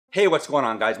Hey, what's going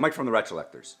on, guys? Mike from the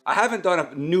Retrollectors. I haven't done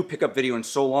a new pickup video in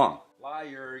so long.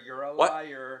 Liar, you're a What?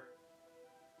 liar.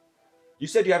 You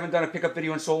said you haven't done a pickup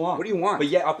video in so long. What do you want? But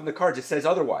yet up in the cards it says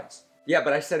otherwise. Yeah,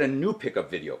 but I said a new pickup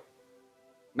video.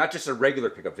 Not just a regular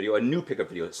pickup video, a new pickup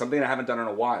video. Something I haven't done in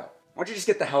a while. Why don't you just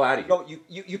get the hell out of here? No,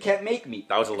 you can't make me.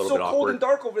 That was a little bit awkward. It's so cold and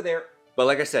dark over there. But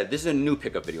like I said, this is a new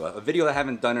pickup video. A video that I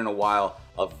haven't done in a while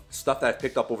of stuff that I've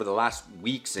picked up over the last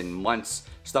weeks and months.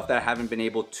 Stuff that I haven't been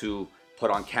able to put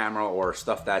on camera, or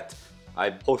stuff that I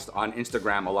post on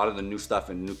Instagram, a lot of the new stuff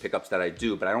and new pickups that I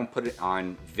do, but I don't put it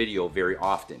on video very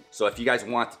often. So if you guys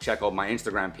want to check out my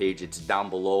Instagram page, it's down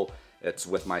below. It's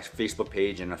with my Facebook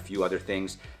page and a few other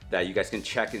things that you guys can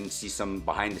check and see some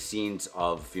behind the scenes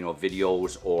of, you know,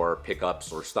 videos or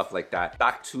pickups or stuff like that.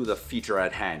 Back to the feature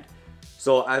at hand.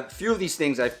 So a few of these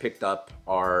things I've picked up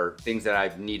are things that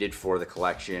I've needed for the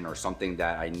collection, or something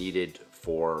that I needed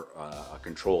for a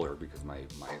controller, because my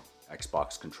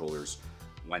Xbox controllers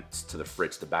went to the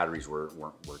fridge. The batteries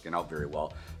weren't working out very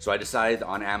well. So I decided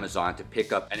on Amazon to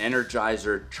pick up an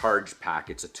Energizer charge pack.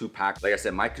 It's a 2-pack. Like I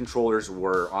said, my controllers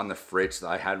were on the fridge.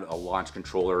 I had a launch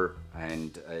controller,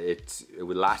 and it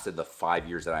would lasted the 5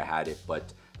 years that I had it,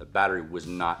 but the battery was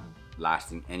not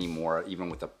lasting anymore. Even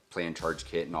with the play and charge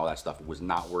kit and all that stuff, it was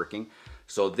not working.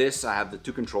 So this, I have the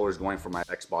 2 controllers going for my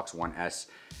Xbox One S,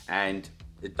 and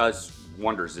it does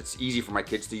wonders. It's easy for my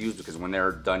kids to use, because when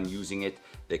they're done using it,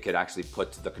 they could actually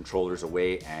put the controllers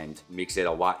away, and makes it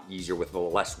a lot easier with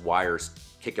less wires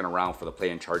kicking around for the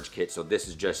play and charge kit. So this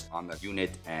is just on the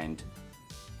unit, and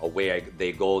away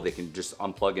they go. They can just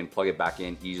unplug and plug it back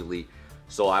in easily.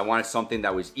 So I wanted something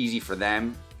that was easy for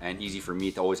them and easy for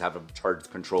me to always have a charged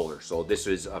controller. So this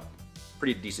is a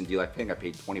pretty decent deal. I think I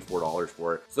paid $24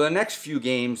 for it. So the next few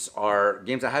games are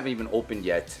games I haven't even opened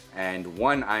yet, and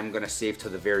one I'm gonna save to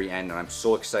the very end, and I'm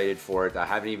so excited for it. I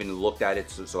haven't even looked at it,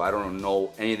 so I don't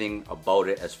know anything about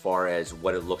it as far as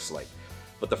what it looks like.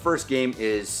 But the first game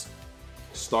is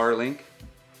Starlink.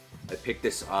 I picked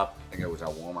this up, I think it was at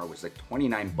Walmart. It was like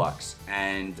 29 bucks.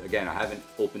 And again, I haven't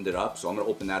opened it up, so I'm gonna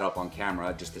open that up on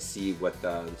camera just to see what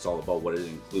it's all about, what it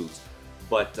includes.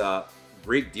 But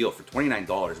great deal for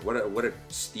 $29. What a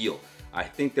steal. I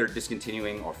think they're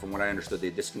discontinuing, or from what I understood,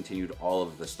 they discontinued all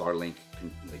of the Starlink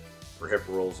like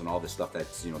peripherals and all this stuff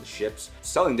that's, you know, the ships.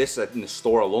 Selling this in the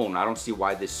store alone, I don't see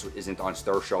why this isn't on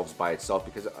store shelves by itself,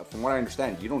 because from what I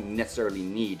understand, you don't necessarily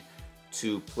need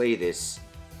to play this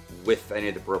with any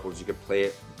of the peripherals. You could play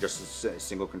it just as a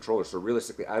single controller. So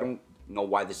realistically, I don't know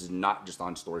why this is not just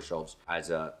on store shelves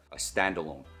as a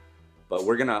standalone. But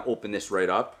we're gonna open this right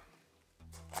up.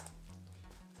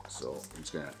 So I'm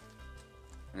just gonna,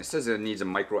 and it says it needs a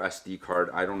micro SD card.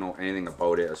 I don't know anything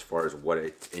about it as far as what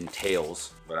it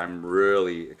entails, but I'm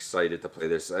really excited to play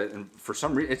this. And for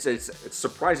some reason, it's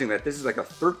surprising that this is like a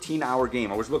 13-hour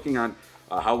game. I was looking on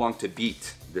how long to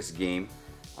beat this game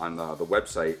on the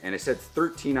website, and it said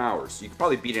 13 hours. You could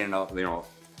probably beat it in a, you know,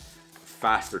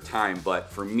 faster time,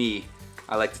 but for me,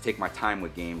 I like to take my time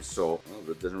with games, so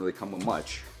well, it doesn't really come with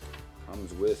much.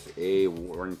 Comes with a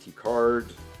warranty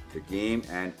card, the game,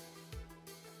 and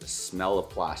the smell of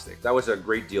plastic. That was a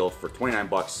great deal for 29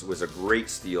 bucks. It was a great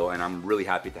steal, and I'm really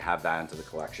happy to have that into the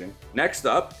collection. Next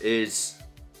up is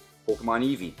Pokemon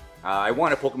Eevee. I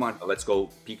wanted Pokemon Let's Go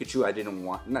Pikachu. I didn't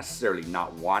necessarily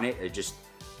not want it. It just,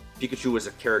 Pikachu was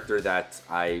a character that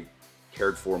I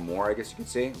cared for more, I guess you could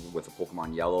say, with the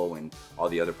Pokemon Yellow and all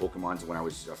the other Pokemons when I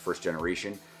was first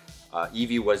generation.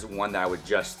 Eevee was one that I would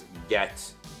just to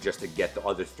get the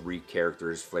other 3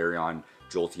 characters, Flareon,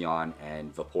 Jolteon,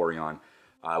 and Vaporeon.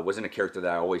 Wasn't a character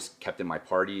that I always kept in my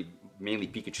party. Mainly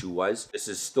Pikachu was. This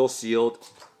is still sealed.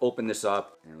 Open this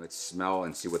up and let's smell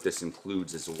and see what this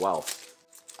includes as well.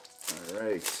 All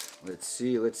right, let's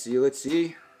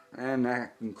see. And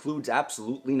that includes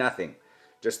absolutely nothing.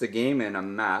 Just a game and a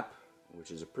map,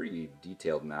 which is a pretty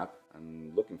detailed map.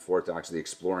 I'm looking forward to actually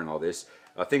exploring all this.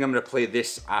 I think I'm gonna play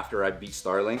this after I beat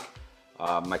Starlink.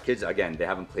 My kids, again, they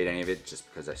haven't played any of it just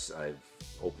because I've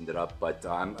opened it up, but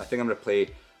I think I'm gonna play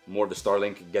more of the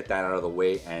Starlink, get that out of the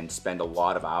way, and spend a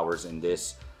lot of hours in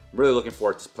this. I'm really looking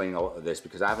forward to playing all of this,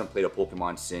 because I haven't played a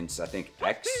Pokemon since, I think,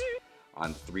 X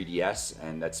on 3DS,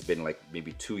 and that's been like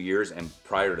maybe 2 years, and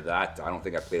prior to that, I don't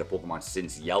think I played a Pokemon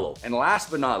since Yellow. And last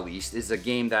but not least is a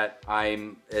game that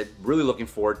I'm really looking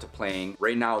forward to playing.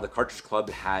 Right now, the Cartridge Club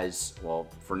has, well,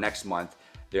 for next month,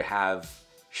 they have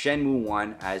Shenmue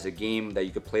 1 as a game that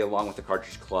you could play along with the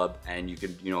Cartridge Club, and you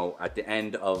could, you know, at the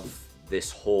end of this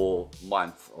whole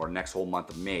month, or next whole month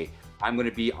of May, I'm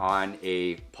gonna be on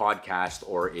a podcast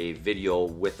or a video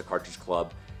with the Cartridge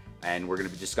Club, and we're gonna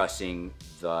be discussing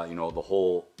the, you know, the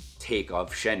whole take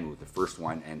of Shenmue, the first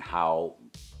one, and how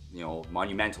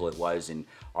monumental it was in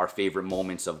our favorite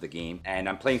moments of the game. And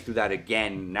I'm playing through that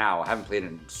again now. I haven't played it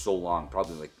in so long,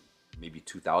 probably like maybe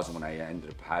 2000 when I ended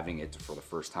up having it for the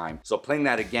first time. So playing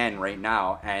that again right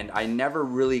now, and I never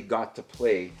really got to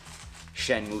play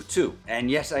Shenmue 2.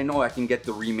 And yes, I know I can get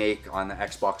the remake on the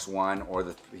Xbox One or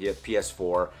the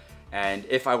PS4. And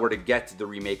if I were to get the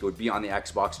remake, it would be on the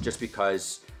Xbox, just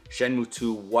because Shenmue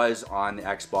 2 was on the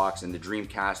Xbox and the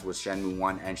Dreamcast was Shenmue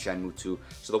 1 and Shenmue 2.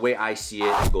 So the way I see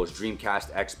it, it goes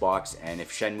Dreamcast, Xbox, and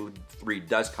if Shenmue 3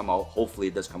 does come out, hopefully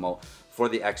it does come out for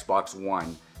the Xbox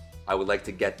One, I would like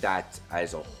to get that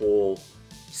as a whole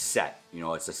set.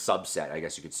 It's a subset, I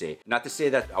guess you could say. Not to say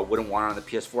that I wouldn't want it on the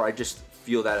PS4, I just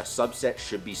feel that a subset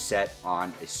should be set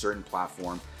on a certain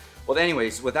platform. Well,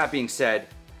 anyways, with that being said,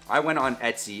 I went on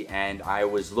Etsy and I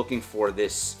was looking for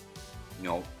this,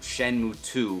 Shenmue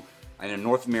 2 and a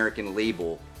North American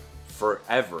label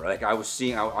forever. Like I was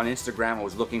seeing on Instagram, I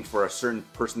was looking for a certain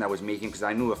person that was making, because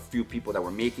I knew a few people that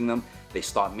were making them. They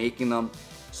stopped making them.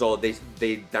 So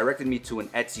they directed me to an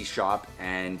Etsy shop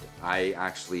and I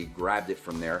actually grabbed it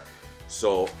from there.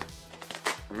 So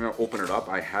I'm gonna open it up.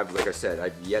 I have, like I said,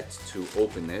 I've yet to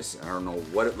open this. I don't know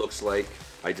what it looks like.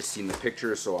 I just seen the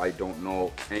picture, so I don't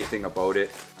know anything about it.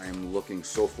 I'm looking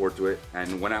so forward to it.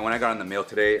 And when I got in the mail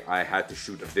today, I had to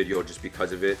shoot a video just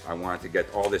because of it. I wanted to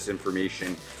get all this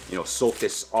information, soak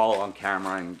this all on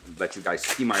camera and let you guys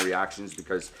see my reactions,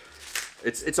 because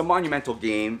it's a monumental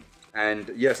game.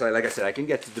 And yes, like I said, I can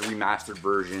get to the remastered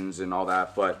versions and all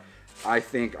that, but I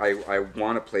think I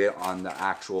want to play it on the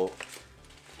actual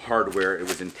hardware it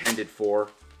was intended for.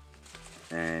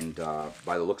 And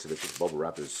by the looks of it, this bubble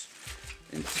wrap is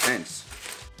intense.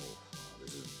 Oh,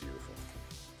 this is beautiful.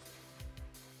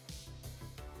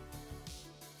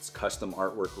 It's custom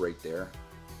artwork right there.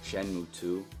 Shenmue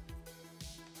 2.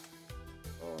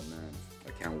 Oh man,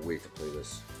 I can't wait to play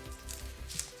this.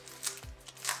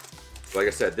 Like I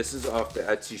said, this is off the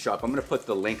Etsy shop. I'm gonna put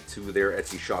the link to their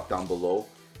Etsy shop down below.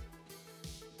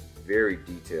 Very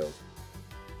detailed.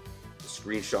 The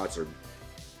screenshots are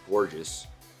gorgeous.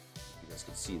 You guys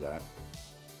can see that.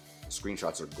 The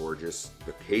screenshots are gorgeous.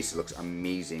 The case looks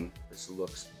amazing. This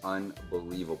looks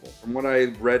unbelievable. From what I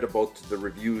read about the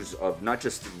reviews of not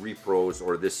just REPROs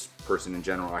or this person in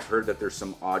general, I heard that there's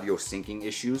some audio syncing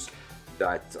issues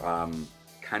that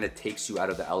kind of takes you out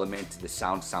of the element. The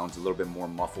sound sounds a little bit more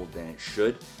muffled than it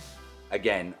should.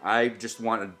 Again, I just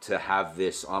wanted to have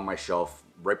this on my shelf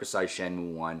right beside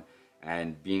Shenmue 1,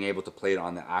 and being able to play it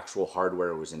on the actual hardware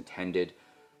it was intended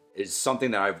is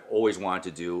something that I've always wanted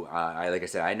to do. Like I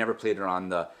said, I never played it on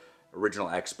the original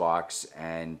Xbox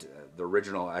and the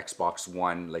original Xbox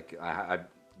One. Like I've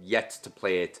yet to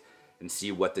play it and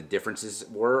see what the differences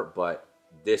were, but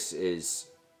this is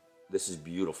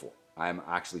beautiful. I'm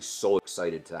actually so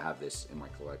excited to have this in my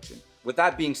collection. With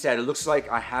that being said, it looks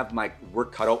like I have my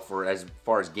work cut out for as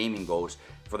far as gaming goes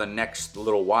for the next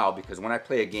little while, because when I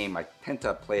play a game, I tend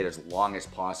to play it as long as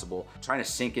possible. I'm trying to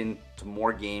sink into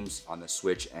more games on the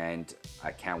Switch, and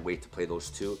I can't wait to play those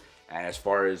two. And as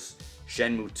far as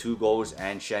Shenmue 2 goes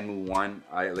and Shenmue 1,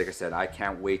 like I said, I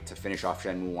can't wait to finish off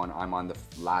Shenmue 1. I'm on the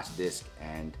last disc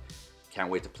and can't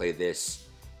wait to play this,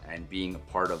 and being a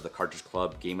part of the Cartridge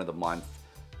Club Game of the Month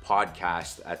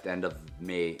podcast at the end of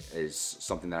May is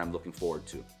something that I'm looking forward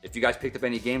to. If you guys picked up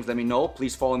any games, let me know.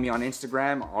 Please follow me on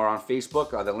Instagram or on Facebook.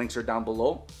 The links are down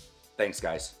below. Thanks,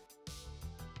 guys.